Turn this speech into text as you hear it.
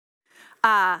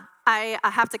I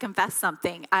have to confess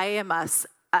something. I am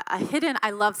I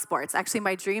love sports. Actually,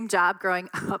 my dream job growing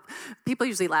up, people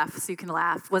usually laugh, so you can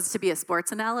laugh, was to be a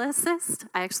sports analyst.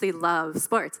 I actually love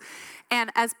sports.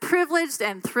 And as privileged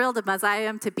and thrilled as I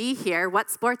am to be here, what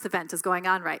sports event is going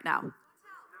on right now?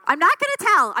 I'm not going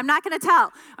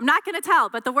to tell,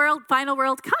 but the final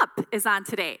World Cup is on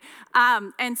today.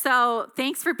 And so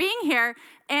thanks for being here.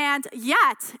 And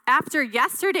yet, after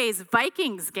yesterday's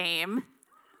Vikings game,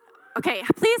 okay,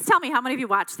 please tell me how many of you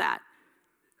watched that?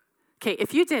 Okay,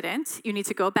 if you didn't, you need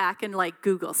to go back and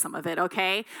Google some of it,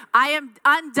 okay? I am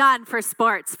undone for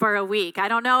sports for a week. I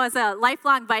don't know, as a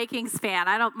lifelong Vikings fan,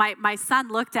 my son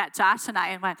looked at Josh and I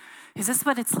and went, is this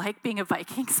what it's like being a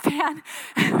Vikings fan?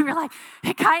 And we were like,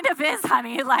 it kind of is,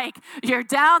 honey. You're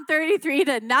down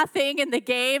 33-0 in the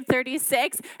game,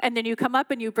 36, and then you come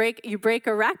up and you break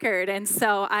a record. And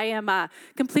so I am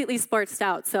completely sportsed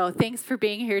out. So thanks for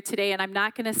being here today. And I'm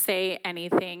not going to say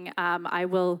anything. I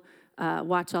will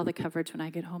watch all the coverage when I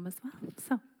get home as well.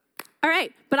 So, all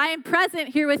right, but I am present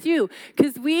here with you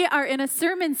because we are in a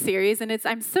sermon series, and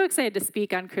I'm so excited to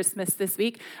speak on Christmas this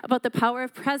week about the power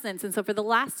of presence. And so for the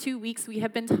last 2 weeks, we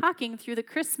have been talking through the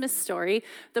Christmas story,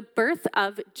 the birth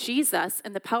of Jesus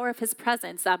and the power of his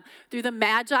presence, through the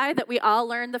Magi that we all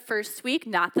learned the first week,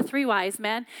 not the 3 wise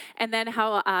men, and then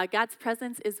how God's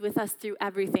presence is with us through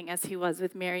everything, as he was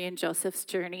with Mary and Joseph's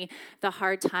journey, the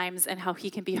hard times, and how he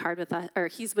can be hard with us, or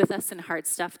he's with us in hard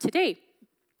stuff today.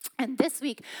 And this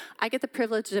week, I get the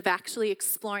privilege of actually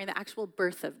exploring the actual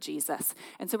birth of Jesus.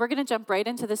 And so we're going to jump right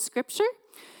into the scripture,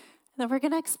 and then we're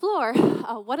going to explore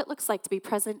what it looks like to be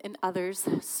present in others'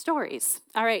 stories.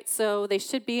 All right, so they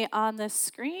should be on the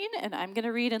screen, and I'm going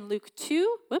to read in Luke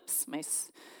 2. Whoops, my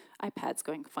iPad's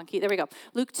going funky. There we go.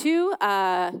 Luke 2,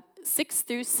 6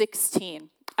 through 16.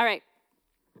 All right.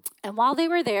 And while they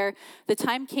were there, the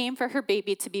time came for her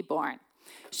baby to be born.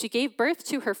 She gave birth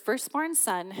to her firstborn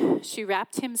son. She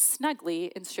wrapped him snugly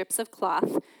in strips of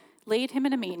cloth, laid him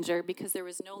in a manger because there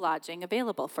was no lodging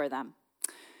available for them.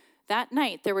 That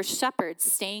night, there were shepherds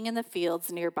staying in the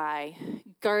fields nearby,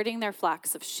 guarding their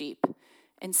flocks of sheep.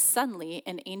 And suddenly,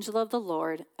 an angel of the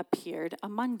Lord appeared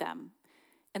among them,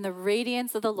 and the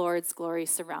radiance of the Lord's glory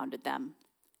surrounded them.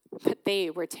 But they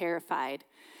were terrified.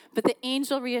 But the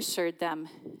angel reassured them.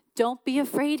 "Don't be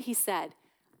afraid," he said.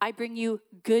 "I bring you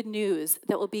good news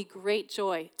that will be great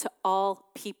joy to all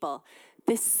people.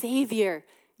 The Savior,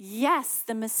 yes,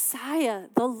 the Messiah,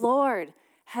 the Lord,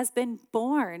 has been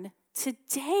born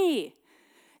today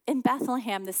in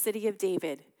Bethlehem, the city of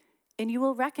David. And you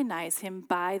will recognize him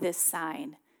by this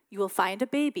sign. You will find a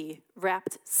baby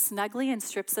wrapped snugly in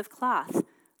strips of cloth,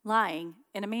 lying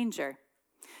in a manger."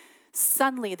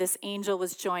 Suddenly, this angel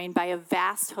was joined by a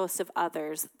vast host of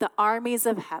others, the armies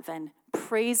of heaven,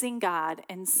 praising God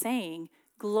and saying,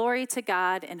 "Glory to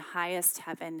God in highest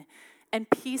heaven, and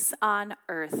peace on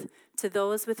earth to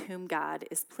those with whom God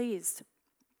is pleased."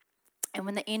 And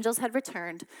when the angels had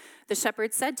returned, the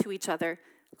shepherds said to each other,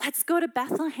 "Let's go to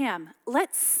Bethlehem.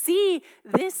 Let's see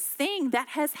this thing that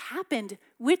has happened,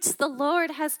 which the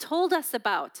Lord has told us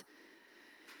about."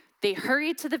 They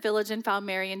hurried to the village and found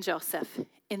Mary and Joseph,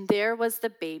 and there was the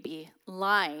baby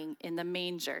lying in the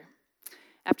manger.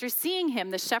 After seeing him,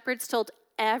 the shepherds told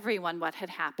everyone what had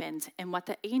happened and what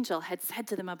the angel had said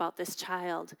to them about this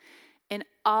child. And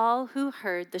all who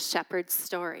heard the shepherd's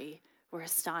story were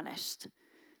astonished.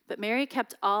 But Mary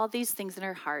kept all these things in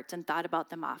her heart and thought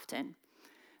about them often.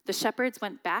 The shepherds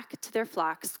went back to their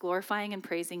flocks, glorifying and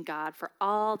praising God for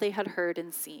all they had heard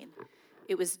and seen.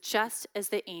 It was just as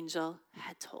the angel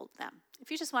had told them.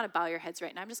 If you just want to bow your heads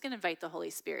right now, I'm just going to invite the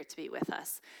Holy Spirit to be with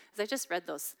us. As I just read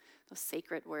those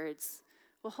sacred words.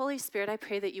 Well, Holy Spirit, I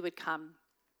pray that you would come.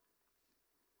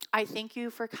 I thank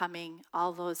you for coming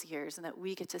all those years and that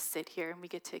we get to sit here and we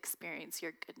get to experience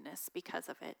your goodness because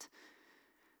of it.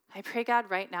 I pray, God,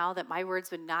 right now that my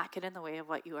words would not get in the way of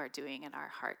what you are doing in our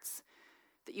hearts,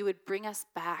 that you would bring us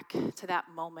back to that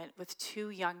moment with 2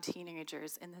 young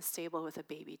teenagers in the stable with a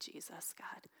baby Jesus,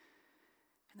 God,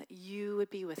 and that you would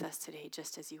be with us today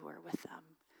just as you were with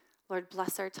them. Lord,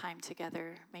 bless our time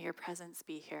together. May your presence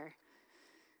be here.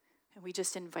 And we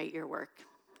just invite your work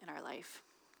in our life.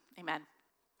 Amen.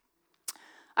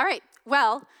 All right.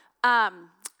 Well,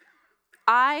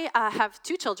 I have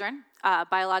 2 children,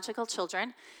 biological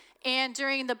children. And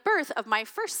during the birth of my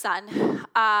first son,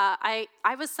 I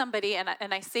was somebody, and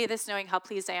I say this knowing how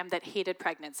pleased I am, that hated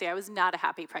pregnancy. I was not a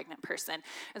happy pregnant person.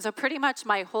 And so pretty much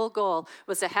my whole goal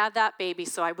was to have that baby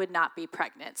so I would not be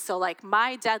pregnant. So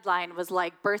my deadline was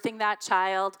birthing that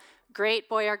child, great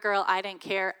boy or girl, I didn't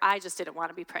care. I just didn't want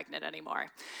to be pregnant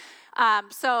anymore.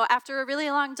 So after a really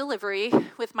long delivery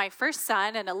with my first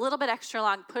son and a little bit extra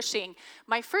long pushing,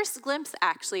 my first glimpse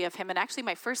actually of him, and actually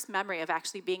my first memory of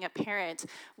actually being a parent,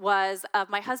 was of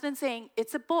my husband saying,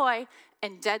 "It's a boy,"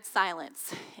 and dead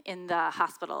silence in the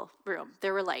hospital room.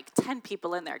 There were like 10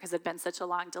 people in there because it had been such a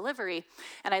long delivery.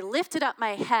 And I lifted up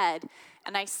my head,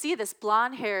 and I see this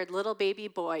blonde-haired little baby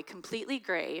boy, completely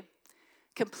gray,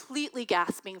 completely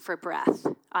gasping for breath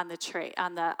on the tray,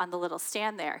 on the little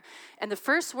stand there. And the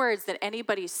first words that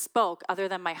anybody spoke other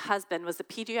than my husband was the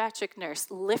pediatric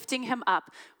nurse lifting him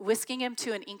up, whisking him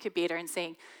to an incubator and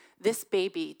saying, "This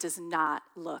baby does not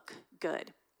look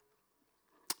good."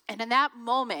 And in that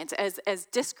moment, as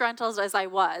disgruntled as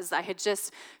I had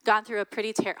just gone through a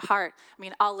pretty hard,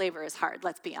 all labor is hard,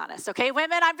 let's be honest, okay?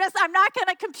 Women, I'm not going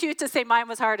to compute to say mine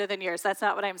was harder than yours. That's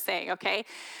not what I'm saying, okay?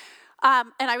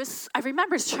 And I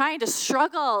remember trying to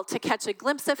struggle to catch a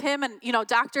glimpse of him, and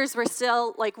doctors were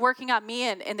still like working on me,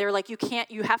 and they were like,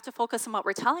 you have to focus on what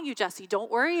we're telling you, Jessie. Don't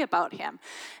worry about him.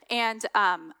 And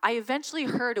I eventually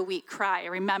heard a weak cry, I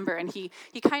remember, and he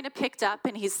kind of picked up,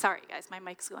 and he's, sorry guys, my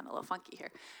mic's going a little funky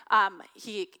here.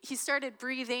 He started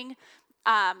breathing.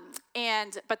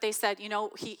 But they said,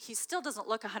 he still doesn't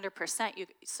look 100%.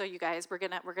 So you guys, we're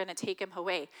gonna take him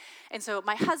away. And so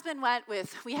my husband went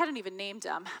with, we hadn't even named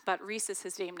him, but Reese is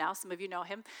his name now. Some of you know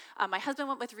him. My husband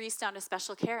went with Reese down to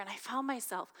special care, and I found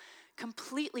myself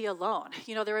completely alone.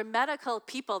 There were medical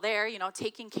people there,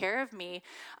 taking care of me.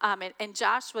 And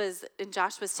Josh was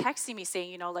texting me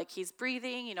saying, like he's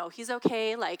breathing, he's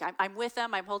okay. Like I'm with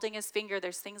him. I'm holding his finger.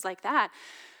 There's things like that.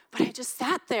 But I just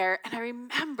sat there, and I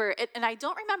remember it, and I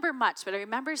don't remember much, but I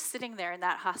remember sitting there in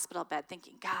that hospital bed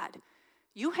thinking, God,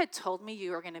 you had told me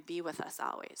you were going to be with us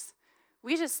always.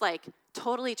 We just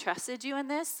totally trusted you in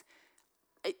this.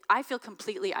 I feel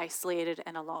completely isolated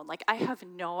and alone. I have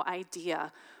no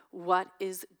idea what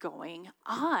is going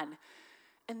on.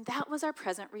 And that was our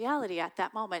present reality at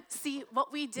that moment. See,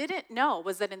 what we didn't know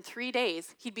was that in 3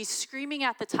 days, he'd be screaming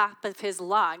at the top of his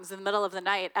lungs in the middle of the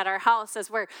night at our house as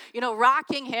we're,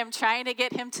 rocking him, trying to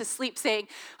get him to sleep, saying,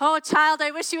 "Oh, child,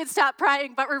 I wish you would stop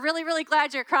crying, but we're really, really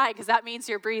glad you're crying because that means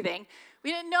you're breathing."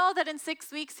 We didn't know that in 6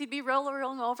 weeks he'd be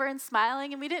rolling over and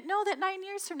smiling, and we didn't know that 9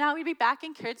 years from now we'd be back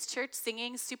in kids' church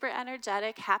singing, super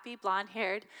energetic, happy,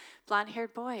 blonde-haired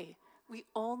boy. We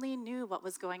only knew what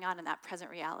was going on in that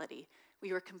present reality.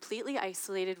 We were completely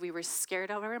isolated, we were scared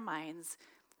out of our minds,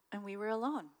 and we were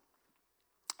alone.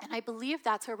 And I believe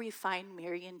that's where we find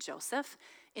Mary and Joseph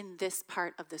in this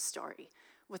part of the story,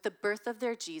 with the birth of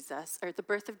Jesus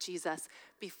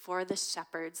before the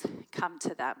shepherds come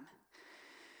to them.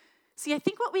 See, I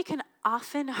think what we can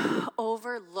often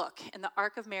overlook in the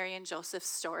arc of Mary and Joseph's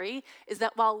story is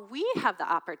that while we have the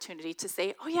opportunity to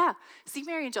say, "Oh yeah, see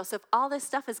Mary and Joseph, all this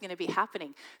stuff is going to be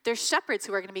happening. There's shepherds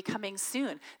who are going to be coming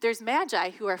soon. There's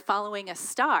magi who are following a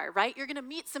star," right? You're going to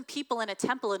meet some people in a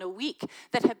temple in a week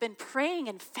that have been praying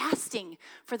and fasting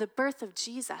for the birth of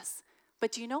Jesus.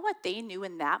 But do you know what they knew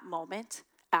in that moment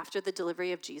after the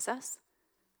delivery of Jesus?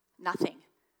 Nothing.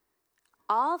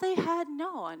 All they had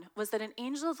known was that an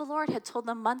angel of the Lord had told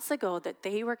them months ago that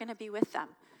they were going to be with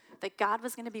them, that God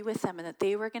was going to be with them, and that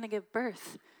they were going to give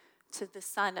birth to the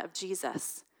Son of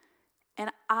Jesus.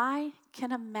 And I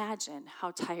can imagine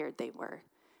how tired they were.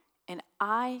 And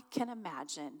I can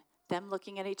imagine them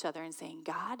looking at each other and saying,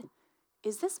 "God,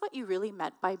 is this what you really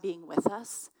meant by being with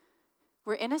us?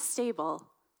 We're in a stable,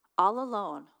 all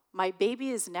alone. My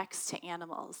baby is next to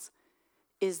animals.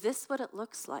 Is this what it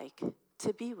looks like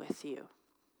to be with you?"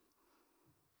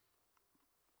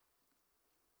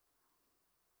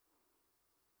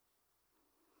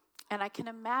 And I can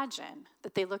imagine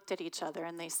that they looked at each other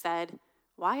and they said,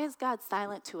 "Why is God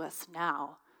silent to us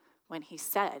now when he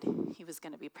said he was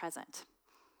going to be present?"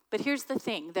 But here's the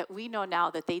thing that we know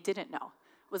now that they didn't know.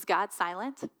 Was God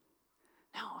silent?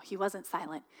 No, he wasn't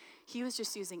silent. He was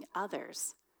just using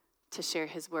others to share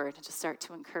his word and to start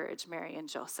to encourage Mary and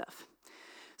Joseph.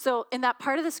 So in that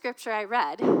part of the scripture I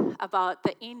read about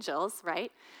the angels,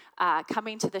 right,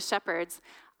 coming to the shepherds,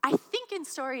 I think in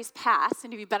stories past,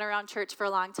 and if you've been around church for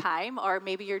a long time, or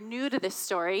maybe you're new to this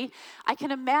story, I can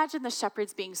imagine the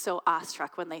shepherds being so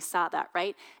awestruck when they saw that,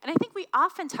 right? And I think we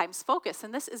oftentimes focus,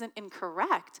 and this isn't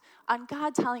incorrect, on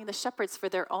God telling the shepherds for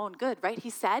their own good, right?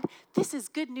 He said, "This is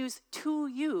good news to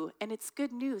you, and it's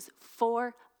good news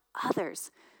for others."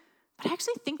 But I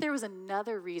actually think there was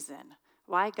another reason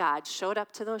why God showed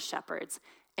up to those shepherds,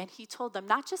 and he told them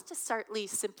not just to start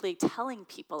simply telling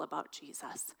people about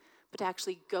Jesus, but to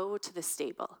actually go to the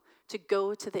stable, to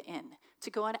go to the inn, to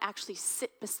go and actually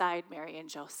sit beside Mary and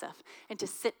Joseph, and to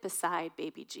sit beside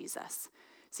baby Jesus.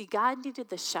 See, God needed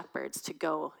the shepherds to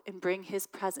go and bring his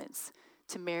presence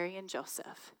to Mary and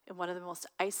Joseph in one of the most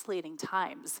isolating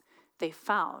times they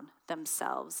found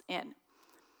themselves in.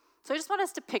 So I just want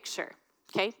us to picture,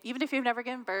 okay, even if you've never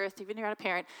given birth, even if you're not a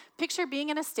parent, picture being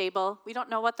in a stable. We don't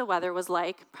know what the weather was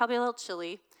like, probably a little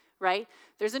chilly, right?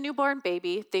 There's a newborn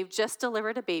baby. They've just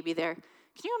delivered a baby there.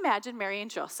 Can you imagine Mary and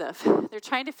Joseph? They're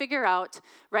trying to figure out,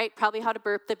 right, probably how to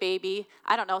burp the baby.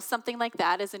 I don't know, something like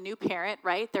that as a new parent,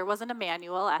 right? There wasn't a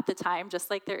manual at the time, just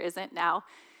like there isn't now.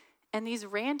 And these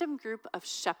random group of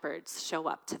shepherds show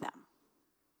up to them.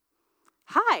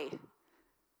 Hi,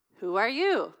 who are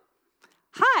you?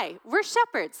 Hi, we're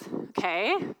shepherds.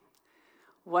 Okay.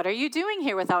 What are you doing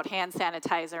here without hand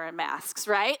sanitizer and masks,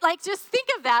 right? Like, just think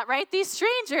of that, right? These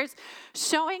strangers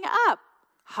showing up.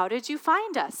 How did you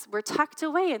find us? We're tucked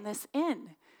away in this inn.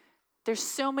 There's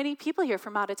so many people here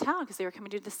from out of town because they were coming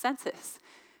to do the census.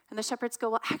 And the shepherds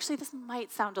go, well, actually, this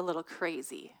might sound a little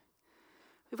crazy.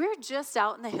 We were just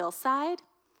out in the hillside,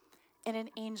 and an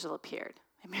angel appeared.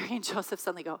 And Mary and Joseph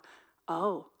suddenly go,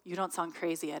 oh, you don't sound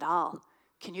crazy at all.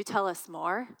 Can you tell us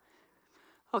more?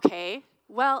 Okay,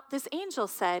 well, this angel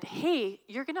said, hey,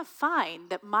 you're going to find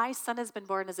that my son has been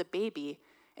born as a baby,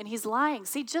 and he's lying.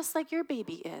 See, just like your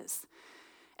baby is.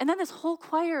 And then this whole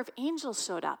choir of angels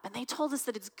showed up, and they told us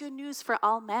that it's good news for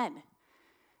all men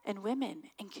and women.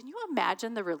 And can you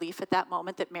imagine the relief at that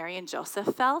moment that Mary and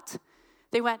Joseph felt?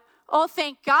 They went, oh,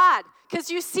 thank God, because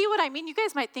you see what I mean? You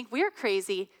guys might think we're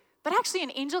crazy, but actually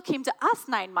an angel came to us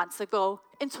 9 months ago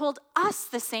and told us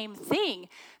the same thing,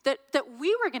 that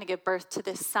we were going to give birth to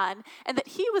this son and that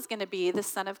he was going to be the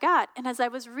Son of God. And as I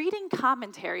was reading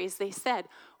commentaries, they said,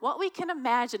 what we can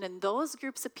imagine in those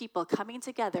groups of people coming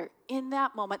together in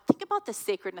that moment, think about the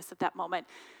sacredness of that moment.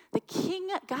 The King,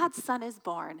 God's Son, is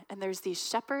born, and there's these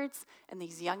shepherds and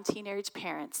these young teenage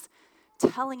parents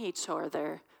telling each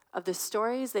other of the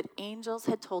stories that angels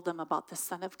had told them about the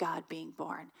Son of God being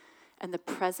born and the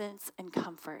presence and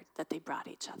comfort that they brought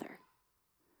each other.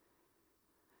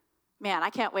 Man,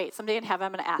 I can't wait. Someday in heaven,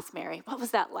 I'm going to ask Mary, what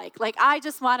was that like? Like, I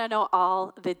just want to know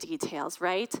all the details,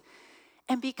 right?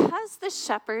 And because the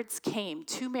shepherds came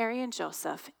to Mary and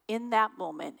Joseph in that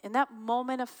moment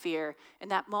of fear, in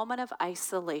that moment of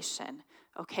isolation,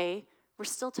 okay, we're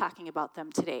still talking about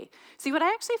them today. See, what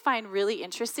I actually find really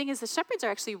interesting is the shepherds are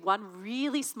actually one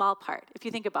really small part, if you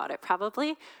think about it,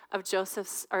 probably, of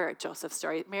Joseph's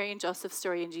story, Mary and Joseph's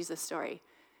story and Jesus' story.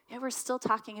 Yet we're still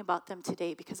talking about them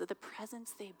today because of the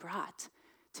presence they brought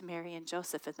to Mary and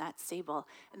Joseph in that stable,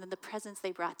 and then the presence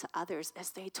they brought to others as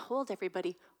they told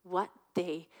everybody what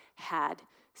they had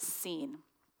seen.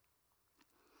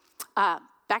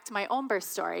 Back to my own birth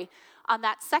story. On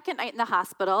that second night in the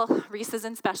hospital, Reese is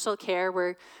in special care.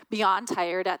 We're beyond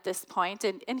tired at this point,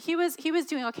 and he was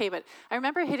doing okay, but I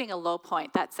remember hitting a low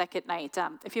point that second night.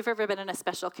 If you've ever been in a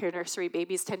special care nursery,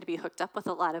 babies tend to be hooked up with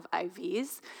a lot of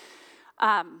IVs.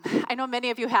 I know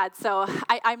many of you had, so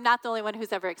I'm not the only one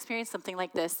who's ever experienced something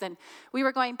like this. And we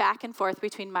were going back and forth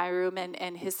between my room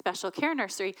and his special care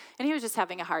nursery, and he was just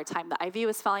having a hard time. The IV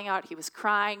was falling out. He was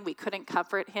crying. We couldn't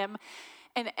comfort him.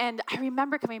 And I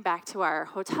remember coming back to our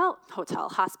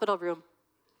hospital room,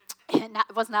 and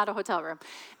it was not a hotel room.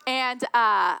 And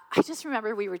I just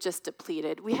remember we were just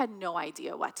depleted. We had no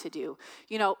idea what to do.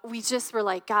 You know, we just were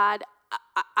like, God,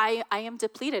 I am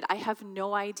depleted. I have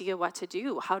no idea what to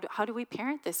do. How do we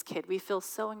parent this kid? We feel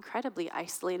so incredibly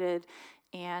isolated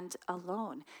and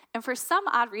alone. And for some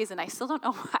odd reason, I still don't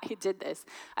know why I did this.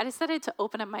 I decided to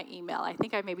open up my email. I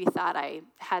think I maybe thought I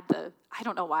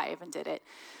don't know why I even did it.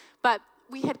 But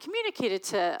we had communicated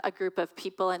to a group of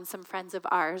people and some friends of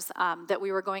ours that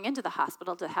we were going into the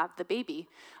hospital to have the baby.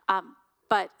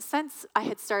 But since I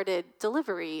had started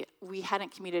delivery, we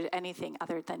hadn't communicated anything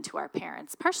other than to our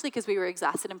parents, partially because we were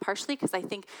exhausted and partially because I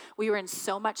think we were in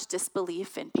so much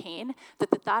disbelief and pain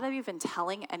that the thought of even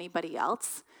telling anybody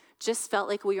else just felt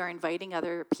like we were inviting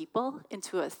other people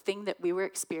into a thing that we were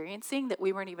experiencing that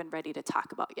we weren't even ready to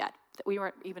talk about yet, that we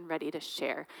weren't even ready to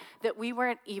share, that we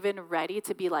weren't even ready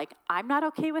to be like, I'm not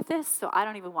okay with this, so I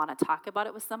don't even want to talk about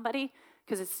it with somebody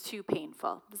because it's too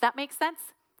painful. Does that make sense?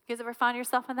 You guys ever found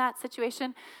yourself in that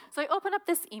situation? So I open up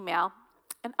this email,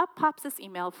 and up pops this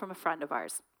email from a friend of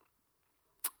ours.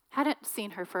 Hadn't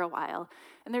seen her for a while,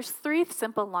 and there's 3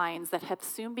 simple lines that have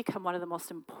soon become one of the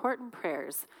most important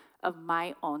prayers of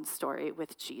my own story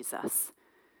with Jesus.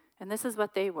 And this is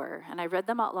what they were, and I read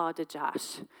them out loud to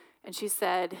Josh. And she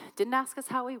said, didn't ask us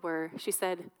how we were. She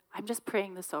said, I'm just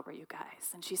praying this over you guys.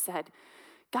 And she said,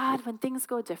 God, when things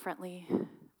go differently,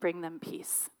 bring them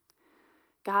peace.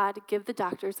 God, give the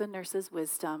doctors and nurses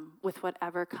wisdom with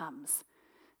whatever comes.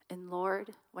 And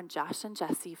Lord, when Josh and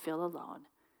Jessie feel alone,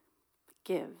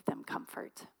 give them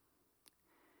comfort.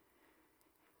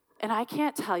 And I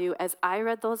can't tell you, as I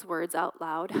read those words out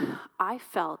loud, I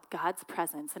felt God's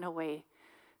presence in a way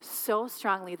so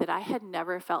strongly that I had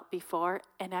never felt before.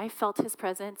 And I felt his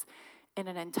presence in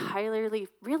an entirely,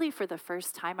 really for the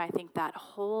first time, I think, that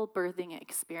whole birthing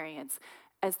experience,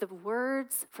 as the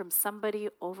words from somebody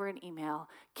over an email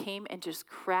came and just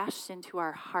crashed into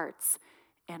our hearts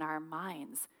and our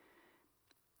minds.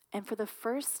 And for the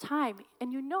first time,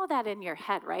 and you know that in your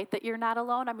head, right? That you're not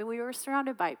alone. I mean, we were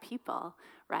surrounded by people,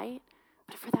 right?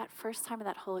 But for that first time in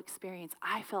that whole experience,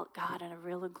 I felt God in a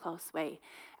real and close way.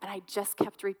 And I just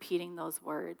kept repeating those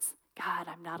words. God,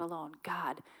 I'm not alone.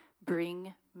 God,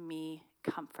 bring me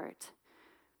comfort.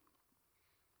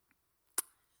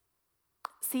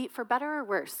 See, for better or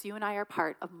worse, you and I are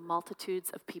part of multitudes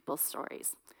of people's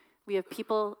stories. We have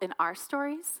people in our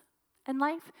stories in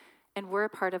life, and we're a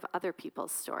part of other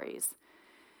people's stories.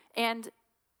 And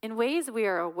in ways we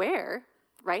are aware,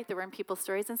 right, that we're in people's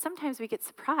stories, and sometimes we get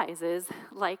surprises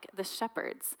like the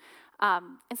shepherds.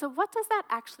 And so what does that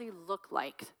actually look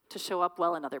like to show up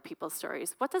well in other people's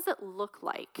stories? What does it look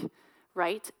like,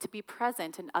 right, to be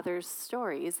present in others'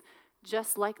 stories,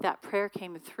 just like that prayer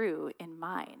came through in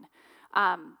mine?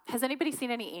 Has anybody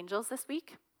seen any angels this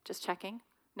week? Just checking.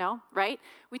 No, right?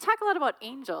 We talk a lot about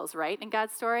angels, right? In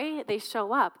God's story, they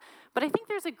show up. But I think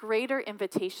there's a greater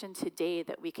invitation today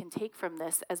that we can take from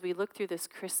this as we look through this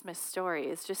Christmas story,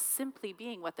 is just simply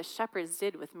being what the shepherds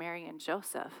did with Mary and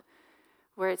Joseph,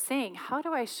 where it's saying, how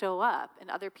do I show up in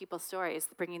other people's stories,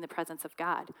 bringing the presence of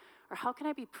God? Or how can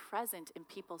I be present in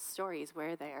people's stories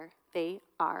where they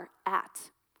are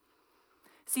at?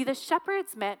 See, the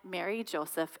shepherds met Mary,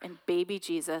 Joseph, and baby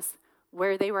Jesus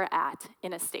where they were at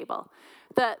in a stable.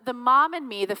 The mom and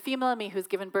me, the female in me who's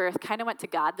given birth, kind of went to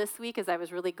God this week as I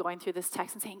was really going through this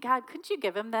text and saying, God, couldn't you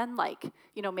give him then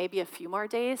maybe a few more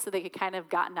days so they could kind of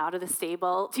gotten out of the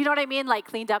stable? Do you know what I mean? Like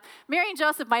cleaned up. Mary and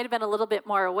Joseph might have been a little bit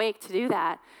more awake to do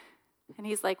that. And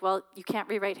he's like, well, you can't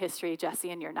rewrite history,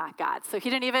 Jesse, and you're not God. So he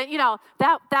didn't even,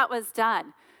 that was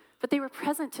done. But they were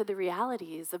present to the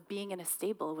realities of being in a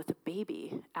stable with a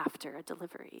baby after a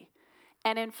delivery.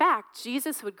 And in fact,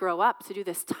 Jesus would grow up to do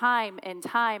this time and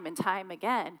time and time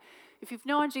again. If you've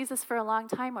known Jesus for a long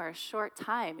time or a short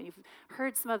time, and you've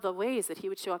heard some of the ways that he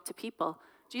would show up to people,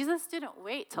 Jesus didn't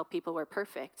wait till people were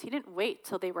perfect. He didn't wait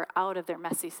till they were out of their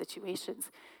messy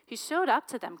situations. He showed up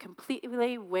to them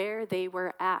completely where they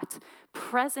were at,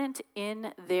 present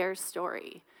in their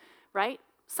story, right?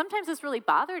 Sometimes this really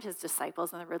bothered his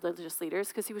disciples and the religious leaders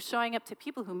because he was showing up to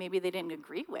people who maybe they didn't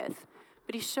agree with.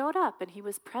 But he showed up and he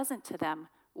was present to them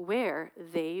where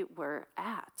they were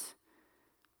at.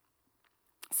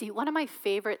 See, one of my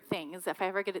favorite things, if I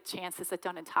ever get a chance to sit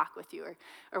down and talk with you,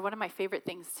 or one of my favorite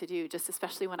things to do, just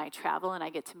especially when I travel and I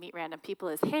get to meet random people,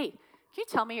 is, hey, can you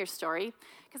tell me your story?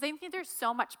 Because I think there's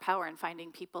so much power in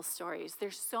finding people's stories.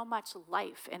 There's so much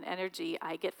life and energy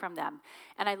I get from them.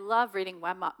 And I love reading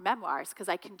memoirs because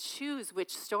I can choose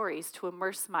which stories to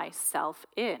immerse myself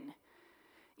in.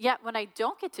 Yet when I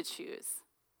don't get to choose,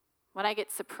 when I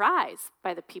get surprised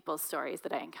by the people's stories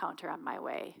that I encounter on my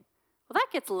way, well, that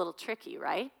gets a little tricky,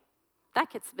 right?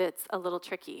 It's a little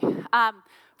tricky.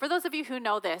 For those of you who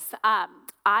know this, I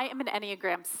am an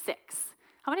Enneagram 6.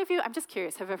 How many of you, I'm just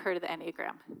curious, have ever heard of the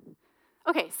Enneagram?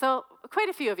 Okay, so quite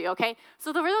a few of you, okay?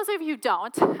 So for those of you who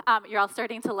don't, you're all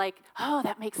starting to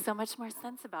that makes so much more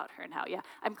sense about her now. Yeah,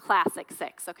 I'm classic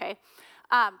 6, okay?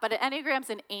 But an Enneagram's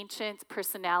an ancient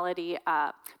personality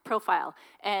profile,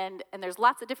 and there's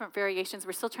lots of different variations.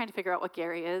 We're still trying to figure out what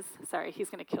Gary is. Sorry, he's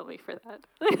going to kill me for that.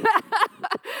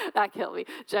 Not kill me,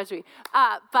 judge me.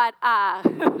 But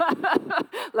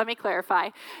let me clarify.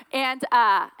 And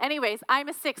anyways, I'm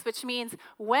a 6, which means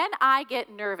when I get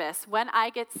nervous, when I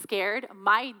get scared,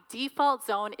 my default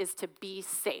zone is to be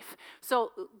safe.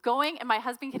 So and my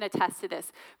husband can attest to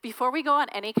this, before we go on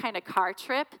any kind of car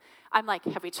trip, I'm like,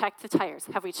 have we checked the tires?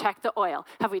 Have we checked the oil?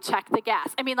 Have we checked the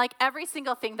gas? I mean, every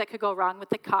single thing that could go wrong with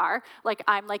the car,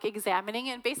 I'm examining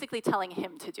and basically telling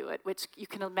him to do it, which you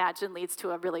can imagine leads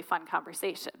to a really fun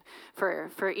conversation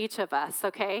for each of us,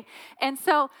 okay? And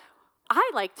so I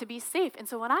like to be safe. And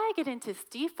so when I get into this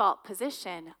default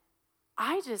position,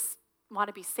 I just want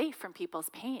to be safe from people's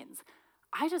pains.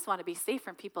 I just want to be safe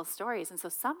from people's stories. And so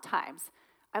sometimes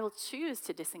I will choose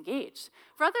to disengage.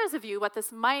 For others of you, what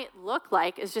this might look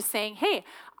like is just saying, hey,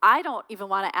 I don't even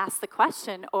want to ask the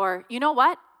question, or you know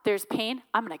what? There's pain.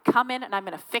 I'm going to come in and I'm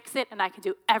going to fix it, and I can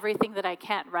do everything that I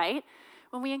can, right?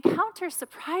 When we encounter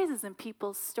surprises in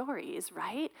people's stories,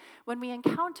 right? When we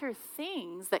encounter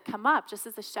things that come up, just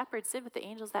as the shepherds did with the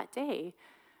angels that day,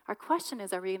 our question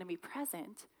is, are we going to be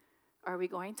present, or are we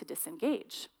going to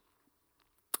disengage?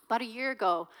 About a year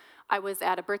ago, I was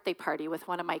at a birthday party with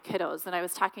one of my kiddos, and I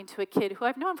was talking to a kid who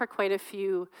I've known for quite a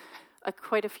few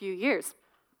years.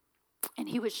 And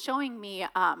he was showing me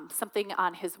something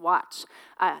on his watch.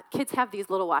 Kids have these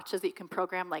little watches that you can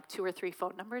program like 2 or 3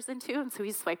 phone numbers into, and so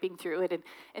he's swiping through it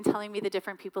and telling me the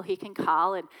different people he can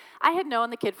call. And I had known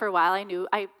the kid for a while.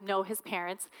 I know his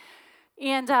parents.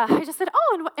 And I just said,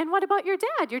 oh, and what about your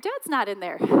dad? Your dad's not in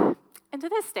there. And to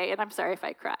this day, and I'm sorry if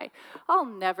I cry, I'll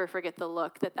never forget the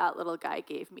look that little guy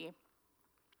gave me.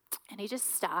 And he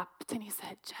just stopped and he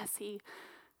said, Jessie,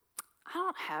 I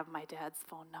don't have my dad's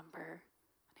phone number.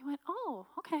 I went, oh,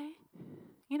 okay.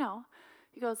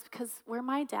 He goes, because where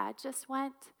my dad just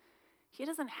went, he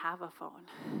doesn't have a phone.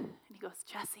 And he goes,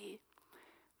 Jessie,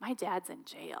 my dad's in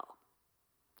jail.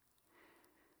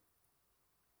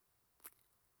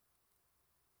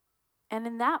 And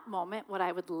in that moment, what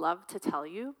I would love to tell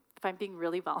you, if I'm being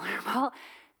really vulnerable,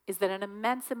 is that an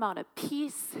immense amount of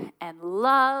peace and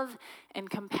love and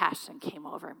compassion came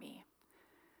over me.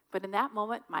 But in that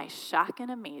moment, my shock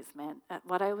and amazement at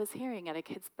what I was hearing at a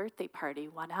kid's birthday party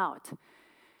won out.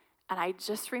 And I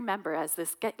just remember as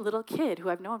this little kid who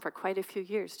I've known for quite a few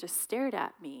years just stared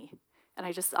at me.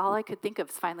 And all I could think of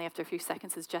is finally after a few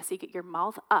seconds is, Jessie, get your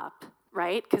mouth up,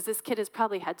 right? Because this kid has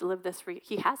probably had to live this,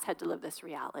 he has had to live this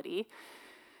reality.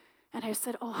 And I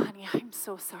said, oh, honey, I'm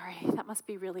so sorry. That must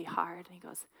be really hard. And he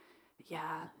goes,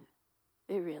 yeah,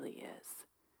 it really is.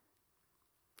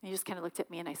 And he just kind of looked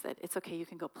at me and I said, it's okay, you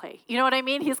can go play. You know what I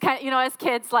mean? He's kind of, as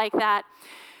kids like that.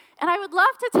 And I would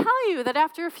love to tell you that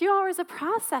after a few hours of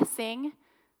processing,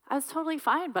 I was totally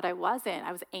fine, but I wasn't.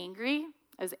 I was angry.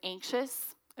 I was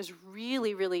anxious. I was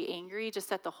really, really angry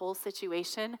just at the whole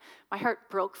situation. My heart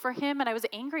broke for him, and I was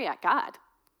angry at God.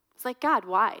 It's like, God,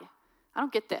 why? I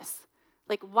don't get this.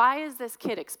 Like, why is this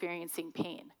kid experiencing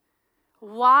pain?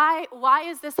 Why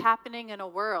is this happening in a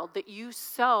world that you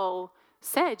so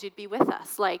said you'd be with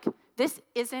us? Like, this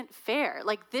isn't fair.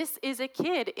 Like, this is a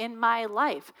kid in my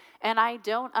life, and I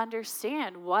don't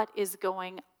understand what is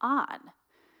going on.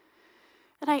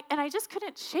 And I just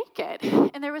couldn't shake it.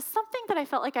 And there was something that I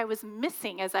felt like I was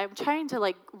missing as I'm trying to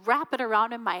like wrap it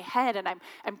around in my head, and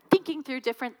I'm thinking through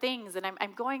different things, and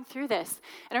I'm going through this.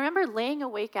 And I remember laying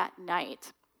awake at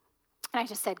night, and I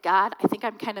just said, God, I think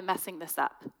I'm kind of messing this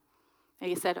up. And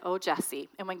he said, oh, Jessie.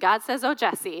 And when God says, oh,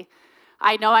 Jessie,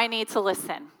 I know I need to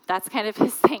listen. That's kind of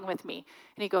his thing with me.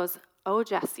 And he goes, oh,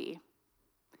 Jessie,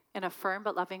 in a firm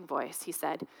but loving voice, he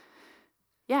said,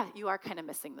 yeah, you are kind of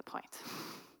missing the point.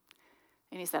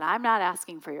 And he said, I'm not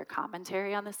asking for your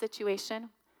commentary on the situation.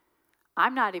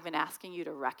 I'm not even asking you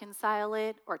to reconcile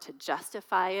it or to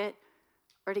justify it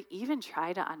or to even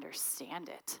try to understand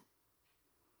it.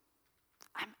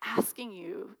 I'm asking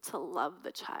you to love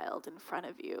the child in front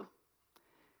of you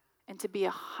and to be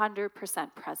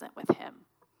 100% present with him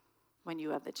when you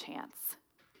have the chance.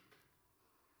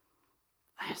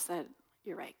 I said,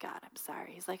 you're right, God, I'm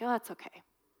sorry. He's like, oh, that's okay.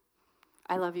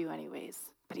 I love you anyways.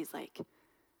 But he's like,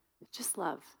 just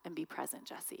love and be present,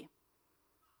 Jessie.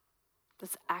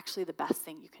 That's actually the best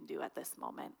thing you can do at this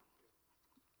moment.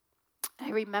 I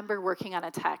remember working on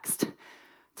a text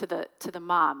to the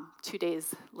mom 2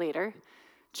 days later,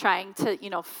 trying to,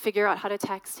 figure out how to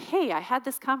text, hey, I had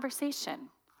this conversation.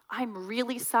 I'm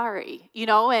really sorry,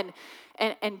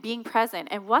 and being present.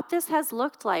 And what this has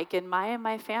looked like in my and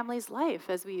my family's life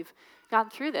as we've gone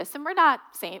through this. And we're not,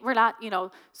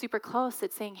 super close.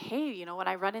 It's saying, hey, when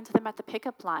I run into them at the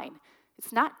pickup line,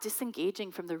 it's not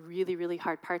disengaging from the really, really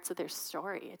hard parts of their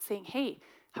story. It's saying, hey,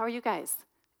 how are you guys?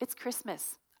 It's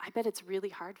Christmas. I bet it's really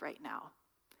hard right now.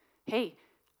 Hey,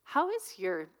 how is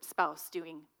your spouse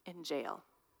doing in jail?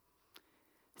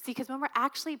 See, because when we're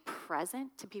actually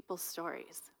present to people's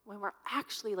stories, when we're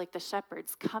actually like the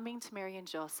shepherds coming to Mary and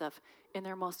Joseph in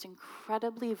their most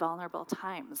incredibly vulnerable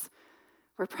times,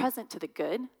 we're present to the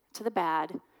good, to the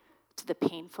bad, to the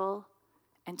painful,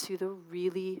 and to the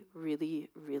really, really,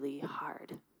 really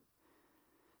hard.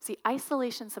 See,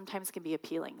 isolation sometimes can be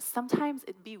appealing. Sometimes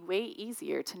it'd be way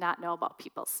easier to not know about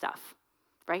people's stuff,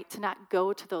 right? To not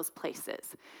go to those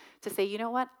places. To say, you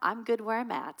know what? I'm good where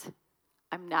I'm at.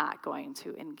 I'm not going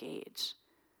to engage.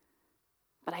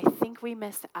 But I think we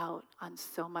miss out on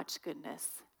so much goodness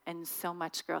and so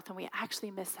much growth, and we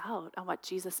actually miss out on what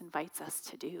Jesus invites us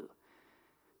to do.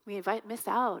 We miss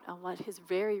out on what his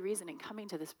very reason in coming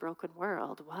to this broken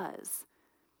world was.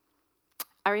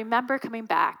 I remember coming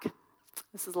back.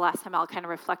 This is the last time I'll kind of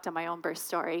reflect on my own birth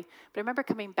story. But I remember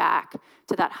coming back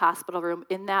to that hospital room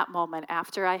in that moment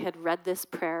after I had read this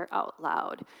prayer out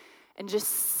loud and just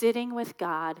sitting with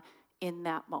God in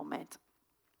that moment.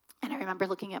 And I remember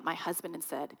looking at my husband and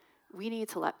said, we need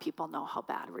to let people know how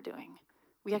bad we're doing.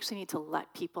 We actually need to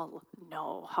let people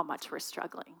know how much we're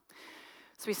struggling.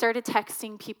 So we started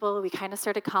texting people, we kind of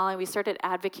started calling, we started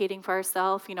advocating for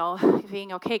ourselves,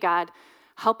 being, okay, God,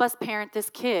 help us parent this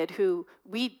kid who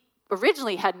we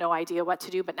originally had no idea what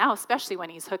to do, but now especially when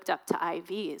he's hooked up to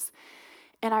IVs.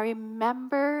 And I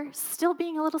remember still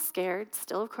being a little scared,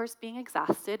 still, of course, being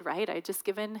exhausted, right? I had just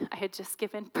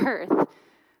given birth.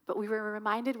 But we were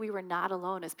reminded we were not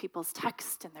alone as people's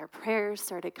texts and their prayers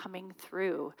started coming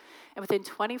through. And within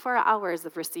 24 hours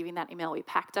of receiving that email, we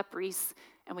packed up Reese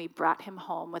and we brought him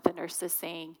home with the nurses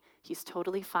saying, he's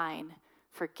totally fine,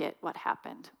 forget what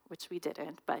happened, which we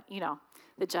didn't, but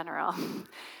the general.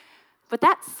 But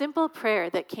that simple prayer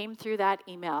that came through that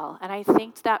email, and I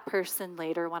thanked that person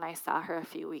later when I saw her a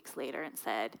few weeks later and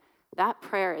said, that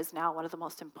prayer is now one of the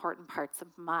most important parts of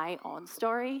my own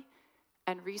story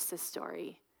and Reese's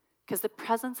story, because the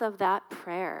presence of that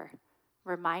prayer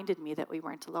reminded me that we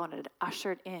weren't alone. It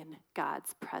ushered in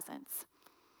God's presence.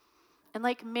 And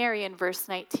like Mary in verse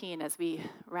 19, as we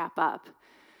wrap up,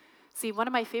 see, one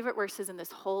of my favorite verses in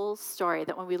this whole story,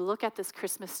 that when we look at this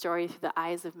Christmas story through the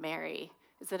eyes of Mary,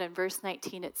 is that in verse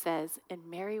 19 it says, and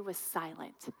Mary was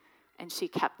silent, and she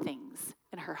kept things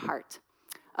in her heart.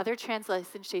 Other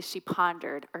translations say she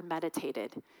pondered or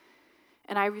meditated.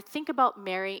 And I think about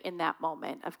Mary in that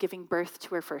moment of giving birth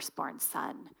to her firstborn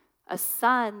son, a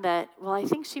son that, I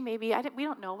think she maybe, we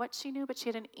don't know what she knew, but she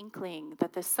had an inkling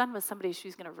that this son was somebody she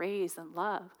was going to raise and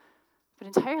love. But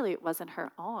entirely it wasn't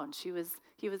her own. He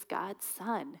was God's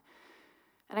son.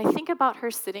 And I think about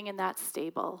her sitting in that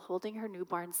stable, holding her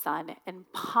newborn son and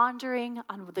pondering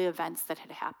on the events that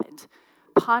had happened,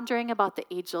 pondering about the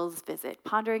angel's visit,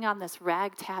 pondering on this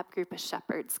ragtag group of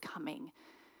shepherds coming,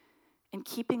 and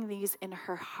keeping these in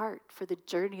her heart for the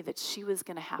journey that she was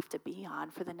going to have to be on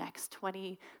for the next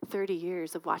 20, 30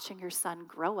 years of watching her son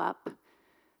grow up,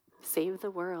 save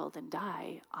the world, and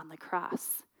die on the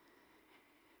cross.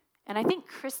 And I think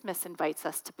Christmas invites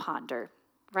us to ponder,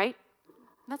 right?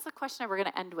 And that's the question that we're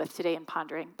going to end with today in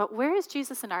pondering. But where is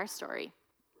Jesus in our story?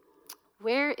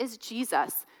 Where is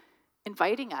Jesus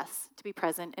inviting us to be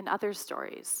present in other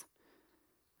stories?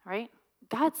 Right?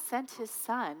 God sent his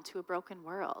son to a broken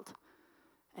world.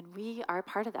 And we are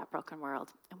part of that broken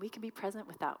world. And we can be present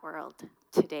with that world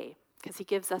today because he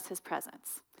gives us his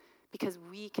presence, because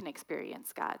we can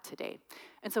experience God today.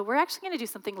 And so we're actually going to do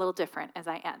something a little different as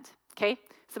I end, okay?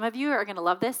 Some of you are going to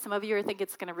love this. Some of you are think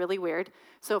it's going to really weird.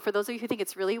 So for those of you who think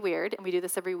it's really weird, and we do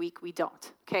this every week, we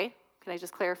don't, okay? Can I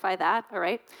just clarify that, all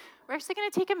right? We're actually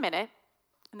going to take a minute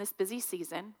in this busy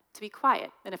season to be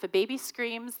quiet. And if a baby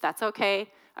screams, that's okay,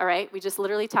 all right? We just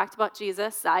literally talked about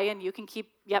Jesus. Zion, you can keep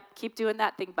doing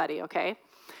that thing, buddy, okay?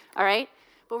 All right?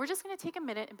 But we're just going to take a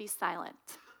minute and be silent.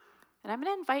 And I'm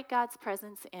going to invite God's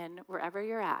presence in wherever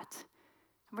you're at.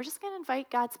 And we're just going to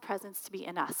invite God's presence to be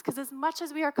in us. Because as much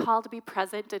as we are called to be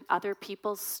present in other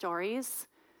people's stories,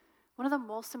 one of the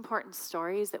most important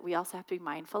stories that we also have to be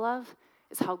mindful of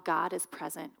is how God is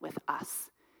present with us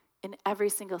in every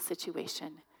single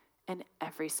situation and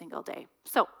every single day.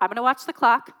 So I'm going to watch the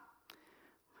clock.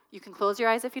 You can close your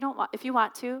eyes if you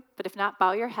want to, but if not,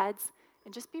 bow your heads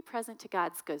and just be present to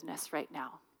God's goodness right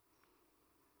now.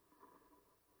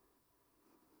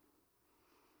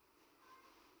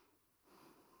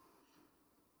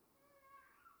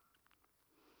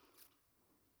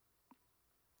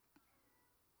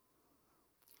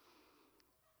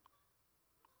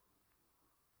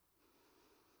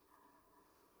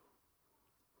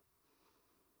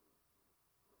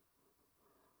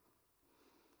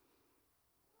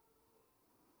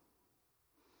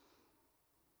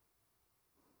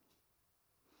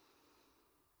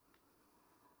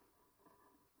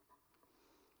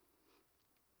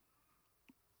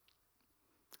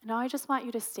 Now I just want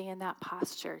you to stay in that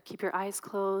posture. Keep your eyes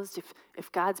closed.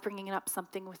 If God's bringing up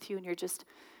something with you and you're just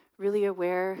really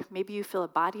aware, maybe you feel a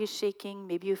body is shaking,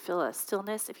 maybe you feel a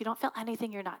stillness. If you don't feel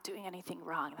anything, you're not doing anything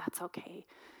wrong. That's okay.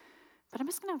 But I'm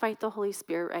just going to invite the Holy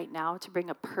Spirit right now to bring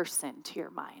a person to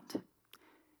your mind.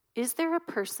 Is there a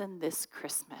person this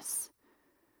Christmas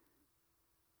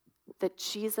that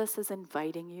Jesus is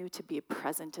inviting you to be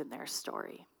present in their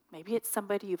story? Maybe it's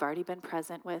somebody you've already been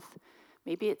present with.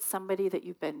 Maybe it's somebody that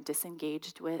you've been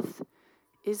disengaged with.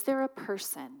 Is there a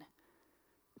person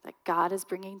that God is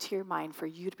bringing to your mind for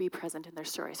you to be present in their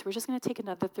story? So we're just going to take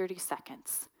another 30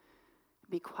 seconds.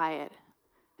 Be quiet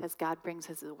as God brings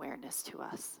his awareness to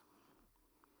us.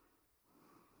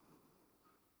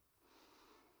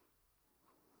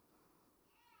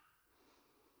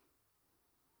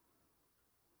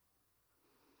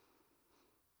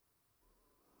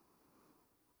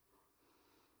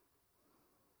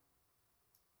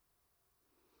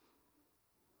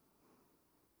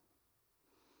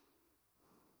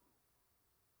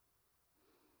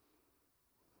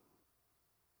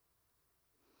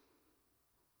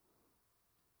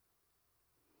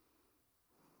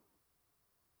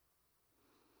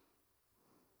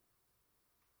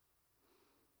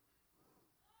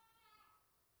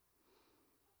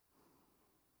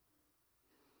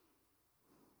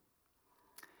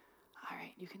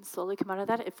 You can slowly come out of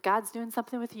that. If God's doing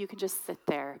something with you, you can just sit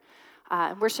there.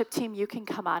 And worship team, you can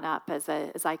come on up as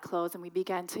I close and we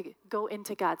begin to go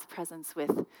into God's presence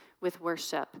with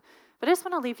worship. But I just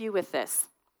want to leave you with this.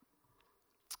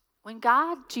 When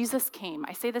Jesus came,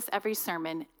 I say this every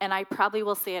sermon, and I probably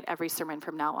will say it every sermon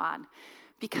from now on.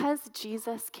 Because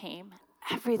Jesus came,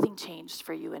 everything changed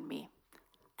for you and me.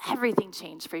 Everything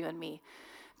changed for you and me.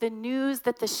 The news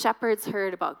that the shepherds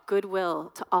heard about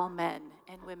goodwill to all men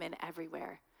and women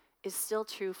everywhere is still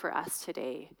true for us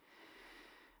today.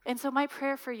 And so my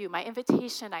prayer for you, my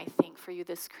invitation, I think, for you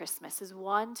this Christmas is,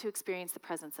 one, to experience the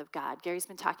presence of God. Gary's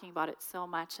been talking about it so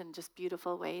much in just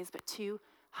beautiful ways. But two,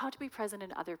 how to be present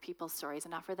in other people's stories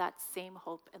and offer that same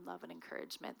hope and love and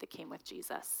encouragement that came with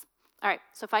Jesus. All right,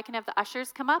 so if I can have the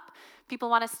ushers come up, people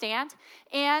want to stand.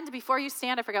 And before you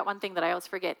stand, I forgot one thing that I always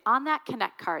forget. On that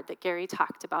Connect card that Gary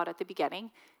talked about at the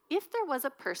beginning, if there was a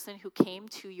person who came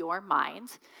to your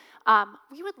mind,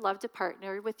 we would love to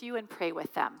partner with you and pray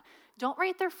with them. Don't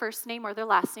write their first name or their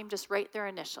last name, just write their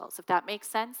initials. If that makes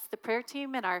sense, the prayer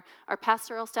team and our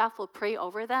pastoral staff will pray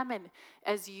over them, and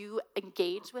as you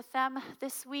engage with them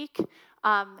this week,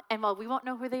 and while we won't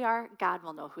know who they are, God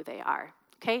will know who they are.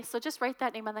 Okay, so just write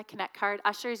that name on the Connect card.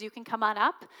 Ushers, you can come on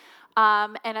up.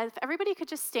 And if everybody could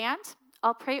just stand,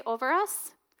 I'll pray over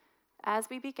us as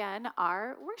we begin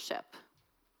our worship.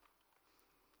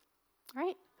 All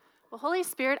right. Well, Holy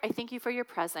Spirit, I thank you for your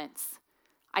presence.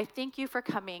 I thank you for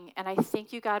coming, and I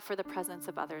thank you, God, for the presence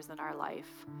of others in our life.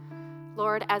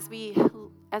 Lord, as we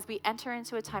enter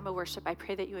into a time of worship, I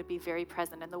pray that you would be very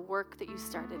present, and the work that you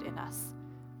started in us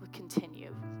would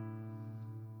continue.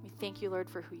 We thank you, Lord,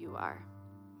 for who you are.